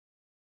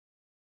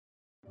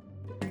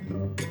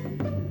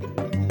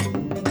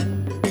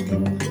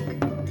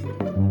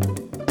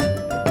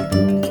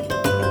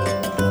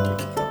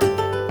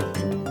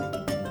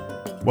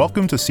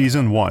Welcome to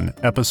Season 1,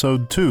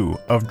 Episode 2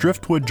 of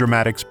Driftwood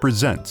Dramatics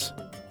Presents.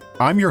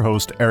 I'm your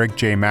host, Eric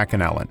J.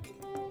 McAnallen.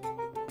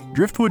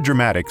 Driftwood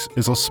Dramatics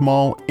is a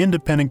small,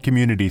 independent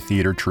community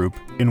theater troupe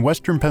in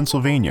western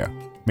Pennsylvania,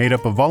 made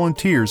up of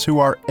volunteers who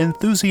are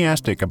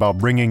enthusiastic about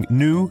bringing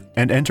new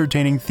and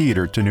entertaining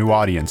theater to new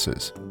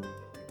audiences.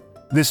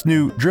 This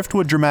new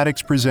Driftwood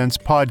Dramatics Presents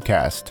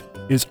podcast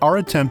is our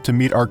attempt to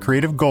meet our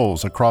creative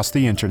goals across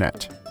the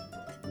internet.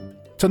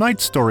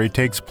 Tonight's story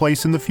takes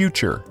place in the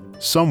future,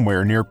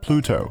 somewhere near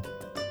Pluto,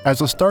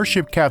 as a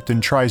starship captain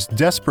tries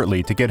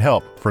desperately to get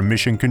help from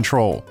Mission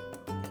Control.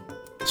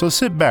 So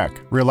sit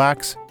back,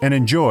 relax, and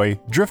enjoy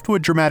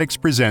Driftwood Dramatics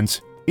Presents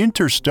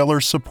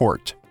Interstellar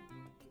Support.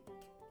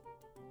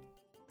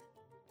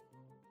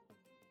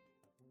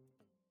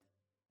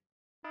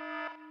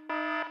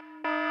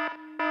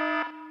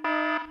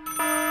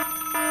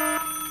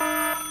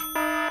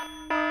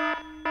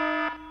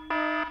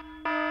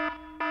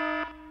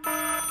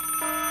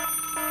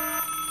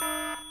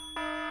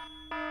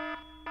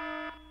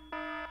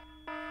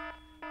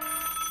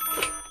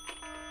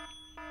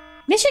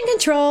 Mission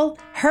Control,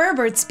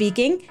 Herbert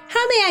speaking.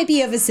 How may I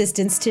be of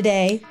assistance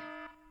today?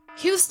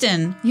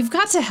 Houston, you've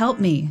got to help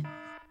me.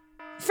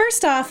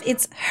 First off,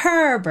 it's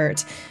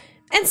Herbert.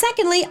 And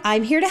secondly,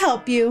 I'm here to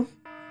help you.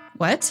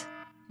 What?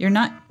 You're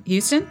not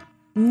Houston?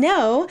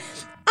 No,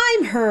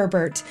 I'm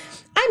Herbert.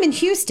 I'm in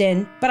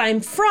Houston, but I'm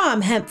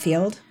from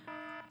Hempfield.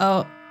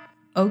 Oh,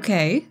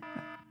 okay.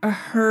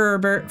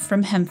 Herbert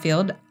from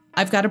Hempfield.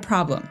 I've got a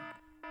problem.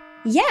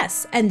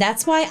 Yes, and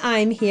that's why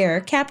I'm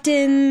here.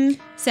 Captain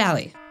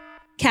Sally.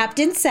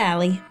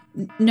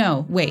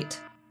 No,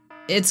 wait.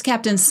 It's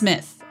Captain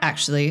Smith,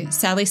 actually.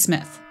 Sally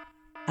Smith.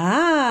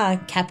 Ah,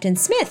 Captain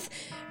Smith.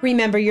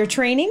 Remember your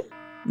training?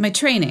 My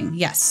training,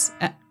 yes.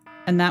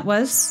 And that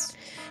was?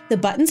 The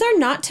buttons are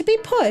not to be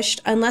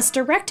pushed unless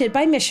directed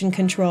by Mission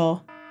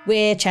Control,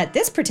 which at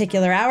this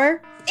particular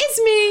hour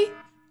is me.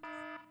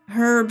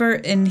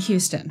 Herbert in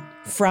Houston.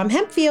 From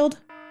Hempfield.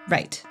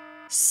 Right.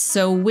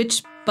 So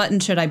which button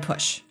should I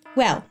push?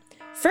 Well,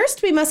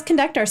 first we must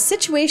conduct our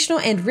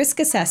situational and risk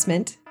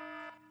assessment.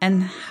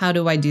 And how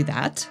do I do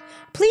that?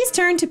 Please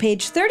turn to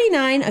page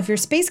 39 of your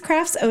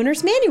Spacecraft's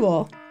Owner's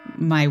Manual.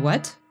 My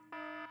what?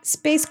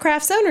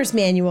 Spacecraft's Owner's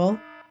Manual.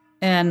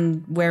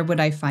 And where would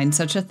I find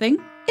such a thing?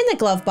 In the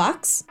glove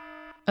box.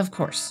 Of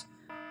course.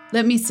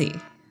 Let me see.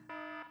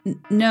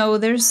 No,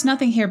 there's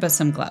nothing here but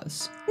some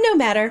gloves. No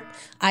matter.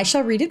 I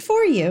shall read it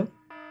for you.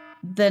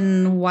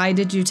 Then why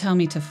did you tell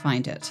me to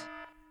find it?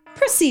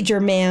 Procedure,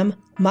 ma'am.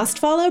 Must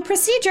follow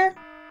procedure.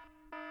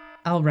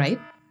 All right.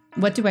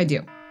 What do I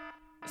do?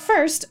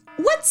 First,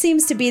 what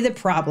seems to be the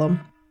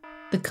problem?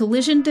 The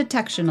collision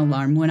detection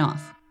alarm went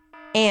off.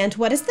 And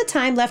what is the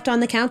time left on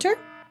the counter?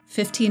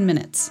 15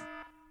 minutes.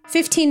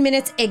 15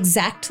 minutes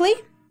exactly?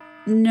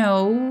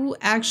 No,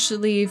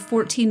 actually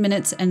 14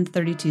 minutes and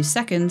 32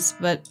 seconds,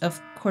 but of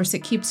course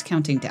it keeps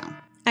counting down.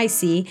 I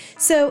see.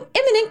 So,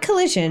 imminent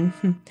collision.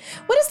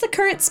 What is the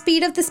current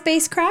speed of the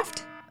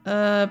spacecraft?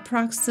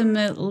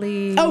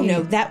 Approximately... Oh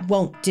no, that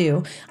won't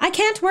do. I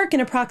can't work in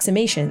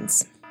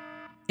approximations.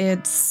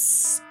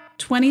 It's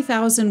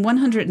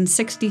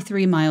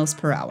 20,163 miles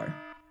per hour.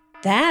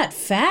 That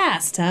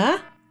fast, huh?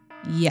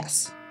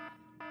 Yes.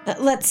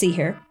 Let's see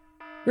here.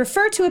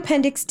 Refer to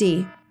Appendix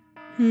D.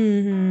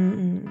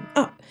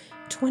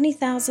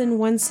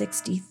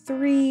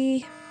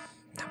 20,163.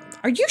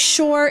 Are you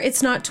sure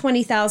it's not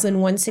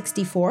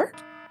 20,164?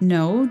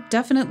 No,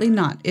 definitely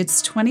not.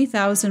 It's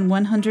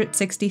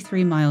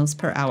 20,163 miles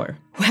per hour.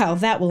 Well,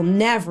 that will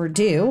never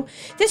do.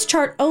 This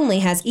chart only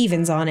has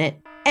evens on it.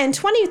 And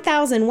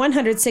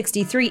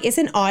 20,163 is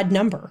an odd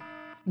number.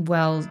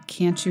 Well,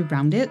 can't you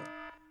round it?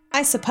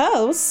 I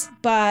suppose,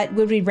 but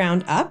would we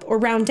round up or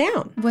round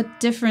down? What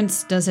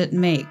difference does it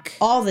make?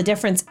 All the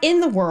difference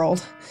in the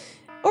world.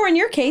 Or in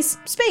your case,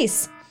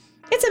 space.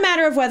 It's a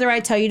matter of whether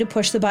I tell you to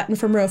push the button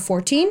from row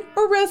 14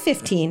 or row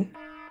 15.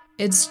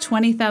 It's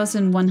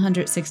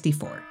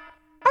 20,164.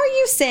 Are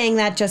you saying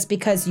that just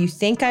because you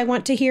think I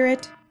want to hear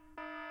it?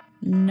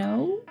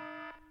 No.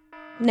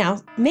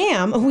 Now,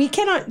 ma'am, we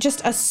cannot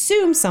just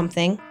assume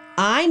something.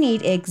 I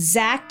need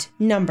exact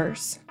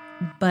numbers.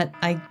 But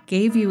I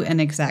gave you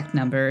an exact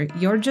number.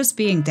 You're just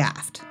being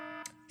daft.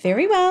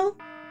 Very well.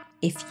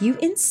 If you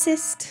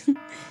insist.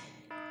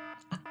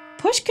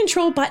 Push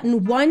control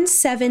button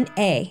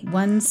 17A.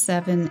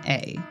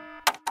 17A.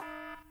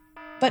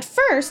 But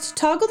first,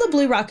 toggle the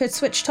blue rocket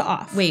switch to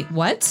off. Wait,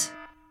 what?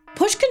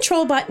 Push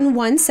control button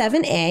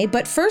 17A,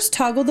 but first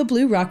toggle the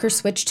blue rocker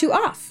switch to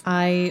off.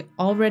 I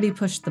already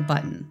pushed the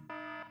button.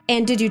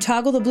 And did you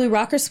toggle the blue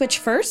rocker switch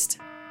first?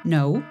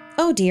 No.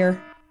 Oh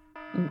dear.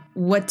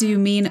 What do you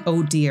mean,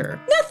 oh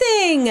dear?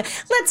 Nothing!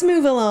 Let's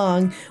move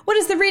along. What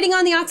is the reading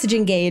on the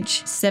oxygen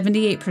gauge?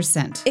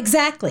 78%.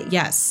 Exactly.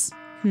 Yes.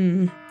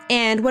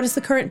 And what is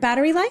the current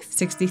battery life?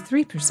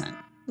 63%.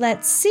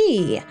 Let's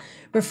see.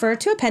 Refer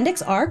to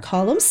Appendix R,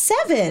 Column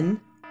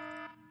 7.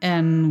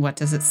 And what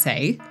does it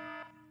say?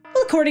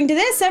 Well, according to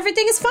this,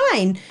 everything is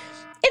fine.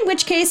 In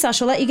which case, I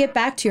shall let you get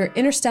back to your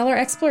interstellar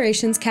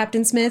explorations,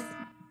 Captain Smith.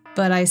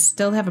 But I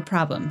still have a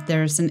problem.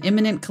 There's an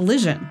imminent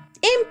collision.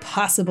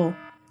 Impossible.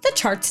 The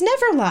charts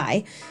never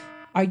lie.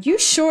 Are you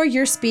sure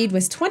your speed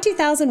was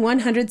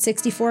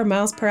 20,164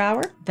 miles per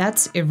hour?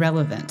 That's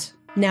irrelevant.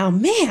 Now,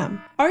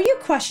 ma'am, are you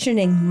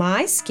questioning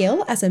my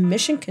skill as a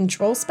mission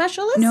control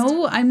specialist?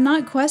 No, I'm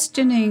not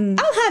questioning.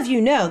 I'll have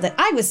you know that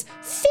I was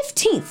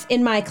 15th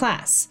in my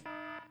class.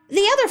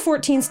 The other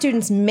 14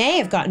 students may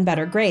have gotten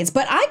better grades,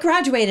 but I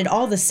graduated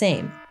all the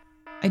same.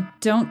 I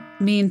don't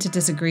mean to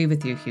disagree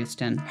with you,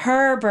 Houston.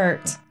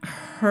 Herbert.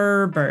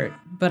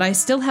 But I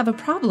still have a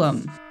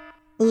problem.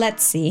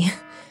 Let's see.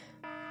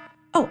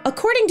 Oh,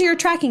 according to your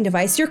tracking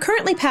device, you're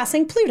currently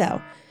passing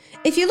Pluto.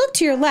 If you look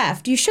to your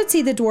left, you should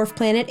see the dwarf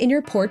planet in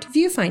your port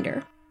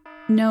viewfinder.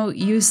 No,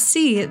 you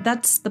see,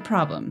 that's the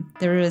problem.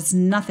 There is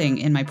nothing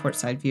in my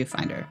portside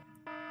viewfinder.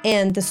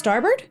 And the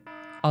starboard?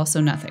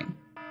 Also nothing.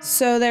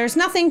 So there's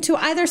nothing to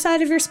either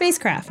side of your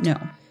spacecraft? No.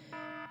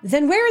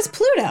 Then where is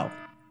Pluto?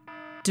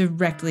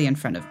 Directly in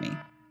front of me.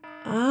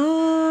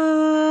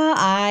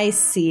 I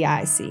see.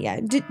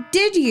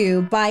 Did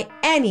you, by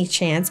any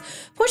chance,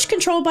 push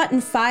control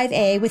button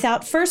 5A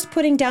without first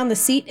putting down the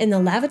seat in the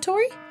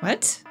lavatory?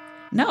 What?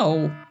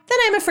 No. Then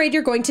I'm afraid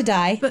you're going to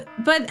die.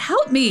 But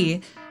help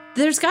me.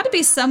 There's got to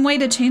be some way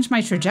to change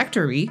my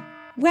trajectory.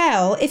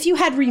 Well, if you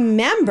had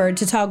remembered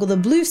to toggle the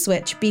blue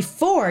switch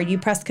before you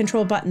pressed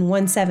control button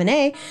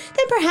 17A,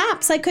 then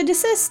perhaps I could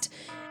assist.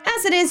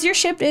 As it is, your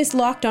ship is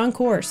locked on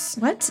course.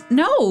 What?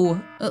 No.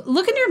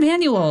 Look in your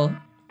manual.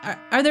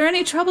 Are there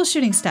any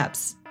troubleshooting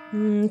steps?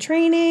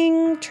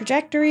 Training,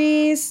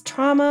 trajectories,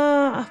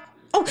 trauma.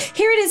 Oh,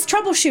 here it is,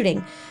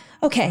 troubleshooting.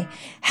 Okay,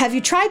 have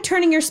you tried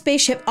turning your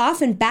spaceship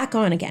off and back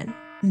on again?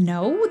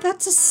 No,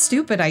 that's a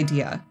stupid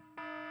idea.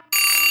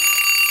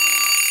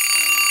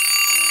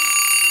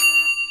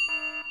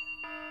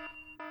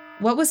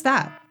 What was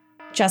that?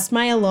 Just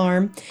my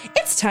alarm.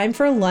 It's time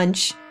for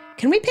lunch.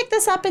 Can we pick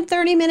this up in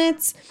 30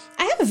 minutes?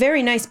 I have a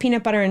very nice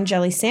peanut butter and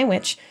jelly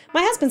sandwich.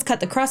 My husband's cut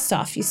the crust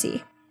off, you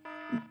see.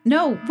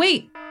 No,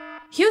 wait.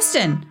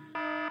 Houston.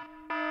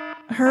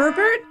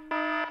 Herbert?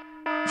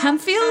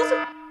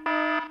 Hempfield?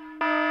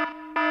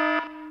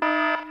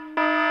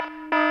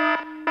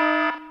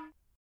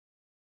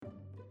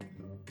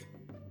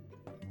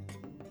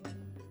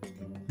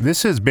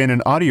 This has been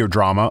an audio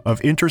drama of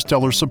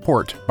Interstellar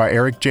Support by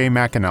Eric J.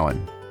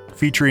 McAnallen,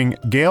 featuring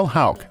Gail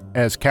Houck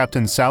as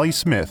Captain Sally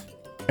Smith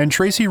and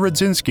Tracy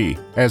Rudzinski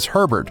as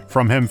Herbert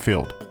from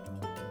Hempfield.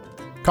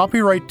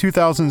 Copyright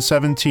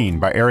 2017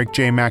 by Eric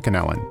J.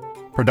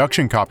 McAnallen.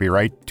 Production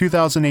copyright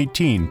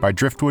 2018 by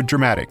Driftwood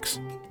Dramatics.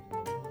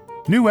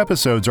 New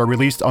episodes are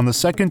released on the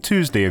second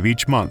Tuesday of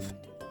each month.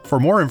 For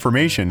more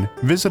information,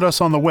 visit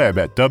us on the web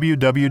at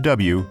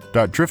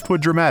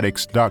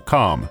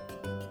www.driftwooddramatics.com.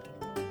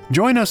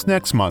 Join us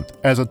next month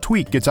as a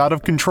tweet gets out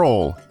of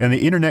control and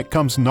the internet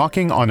comes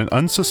knocking on an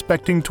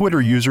unsuspecting Twitter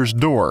user's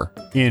door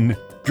in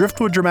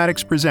Driftwood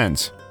Dramatics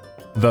Presents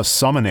The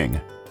Summoning.